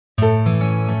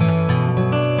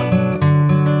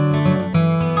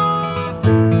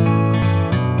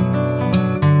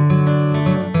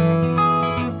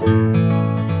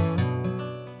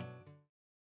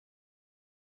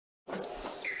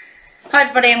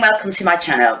everybody and welcome to my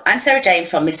channel. I'm Sarah Jane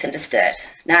from Misunderstood.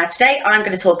 Now today I'm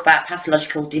going to talk about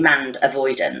pathological demand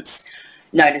avoidance,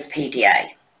 known as PDA.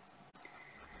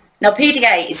 Now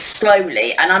PDA is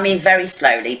slowly, and I mean very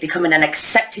slowly, becoming an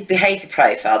accepted behaviour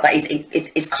profile that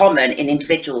is common in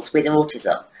individuals with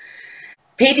autism.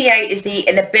 PDA is the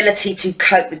inability to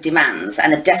cope with demands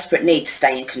and a desperate need to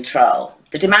stay in control.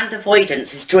 The demand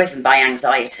avoidance is driven by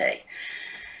anxiety.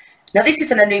 Now this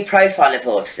isn't a new profile of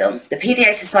autism. The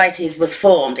PDA Society was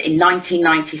formed in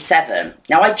 1997.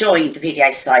 Now I joined the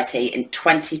PDA Society in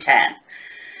 2010.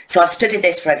 So I've studied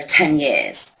this for over 10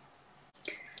 years.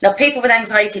 Now people with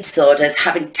anxiety disorders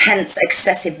have intense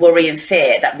excessive worry and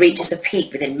fear that reaches a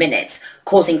peak within minutes,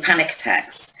 causing panic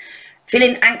attacks.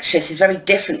 Feeling anxious is very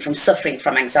different from suffering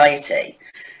from anxiety.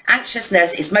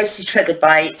 Anxiousness is mostly triggered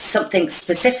by something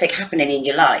specific happening in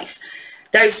your life.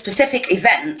 Those specific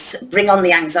events bring on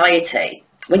the anxiety.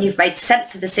 When you've made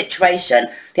sense of the situation,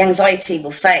 the anxiety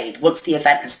will fade once the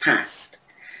event has passed.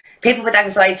 People with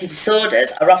anxiety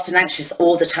disorders are often anxious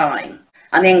all the time,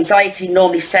 and the anxiety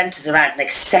normally centres around an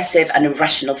excessive and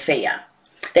irrational fear.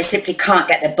 They simply can't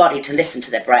get their body to listen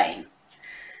to their brain.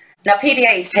 Now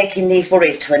PDA is taking these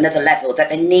worries to another level, that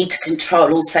they need to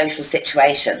control all social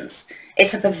situations.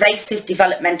 It's a pervasive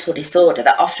developmental disorder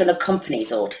that often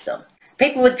accompanies autism.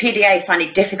 People with PDA find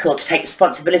it difficult to take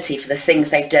responsibility for the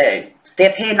things they do. They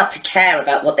appear not to care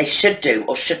about what they should do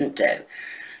or shouldn't do.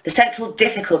 The central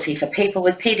difficulty for people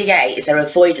with PDA is their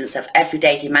avoidance of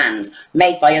everyday demands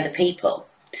made by other people.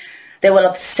 They will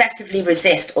obsessively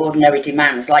resist ordinary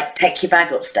demands like take your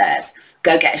bag upstairs,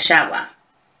 go get a shower,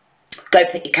 go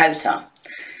put your coat on.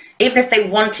 Even if they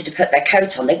wanted to put their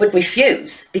coat on, they would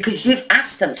refuse because you've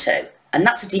asked them to, and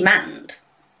that's a demand.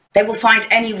 They will find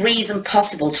any reason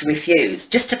possible to refuse,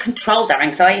 just to control their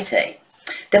anxiety.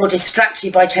 They will distract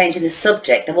you by changing the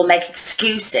subject. They will make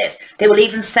excuses. They will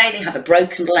even say they have a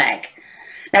broken leg.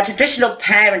 Now, traditional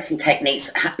parenting techniques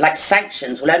like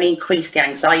sanctions will only increase the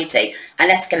anxiety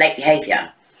and escalate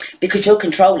behaviour because you're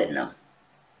controlling them.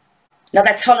 Now,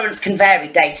 their tolerance can vary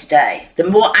day to day. The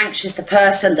more anxious the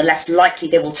person, the less likely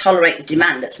they will tolerate the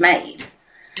demand that's made.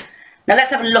 Now,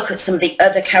 let's have a look at some of the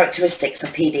other characteristics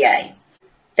of PDA.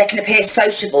 They can appear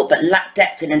sociable but lack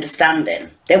depth in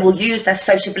understanding. They will use their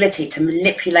sociability to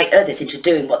manipulate others into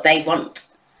doing what they want.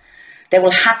 They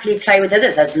will happily play with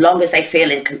others as long as they feel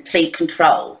in complete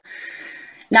control.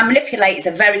 Now, manipulate is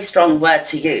a very strong word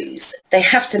to use. They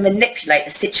have to manipulate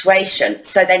the situation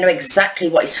so they know exactly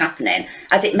what is happening,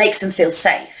 as it makes them feel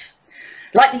safe.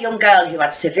 Like the young girl who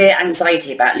had severe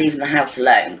anxiety about leaving the house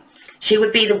alone. She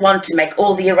would be the one to make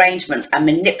all the arrangements and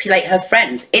manipulate her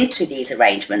friends into these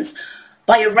arrangements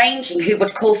by arranging who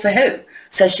would call for who,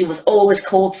 so she was always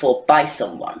called for by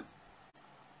someone.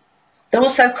 They're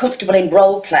also comfortable in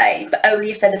role play, but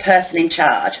only if they're the person in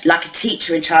charge, like a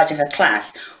teacher in charge of a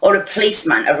class, or a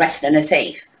policeman arresting a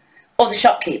thief, or the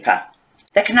shopkeeper.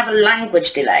 They can have a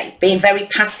language delay, being very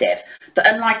passive,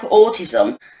 but unlike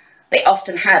autism, they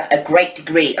often have a great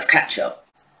degree of catch-up.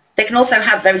 They can also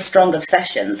have very strong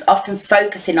obsessions, often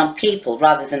focusing on people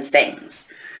rather than things.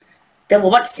 They will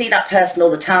want to see that person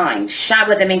all the time,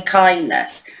 shower them in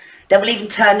kindness. They will even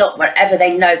turn up wherever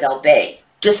they know they'll be,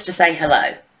 just to say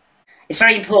hello. It's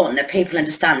very important that people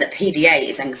understand that PDA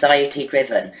is anxiety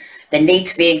driven. They need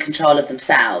to be in control of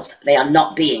themselves. They are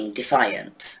not being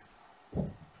defiant.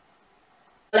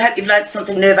 I hope you've learned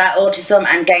something new about autism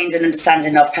and gained an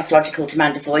understanding of pathological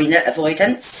demand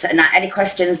avoidance. And any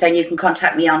questions, then you can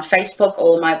contact me on Facebook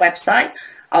or my website.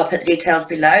 I'll put the details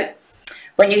below.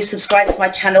 When you subscribe to my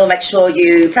channel, make sure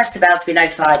you press the bell to be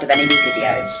notified of any new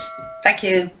videos. Thank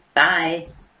you. Bye.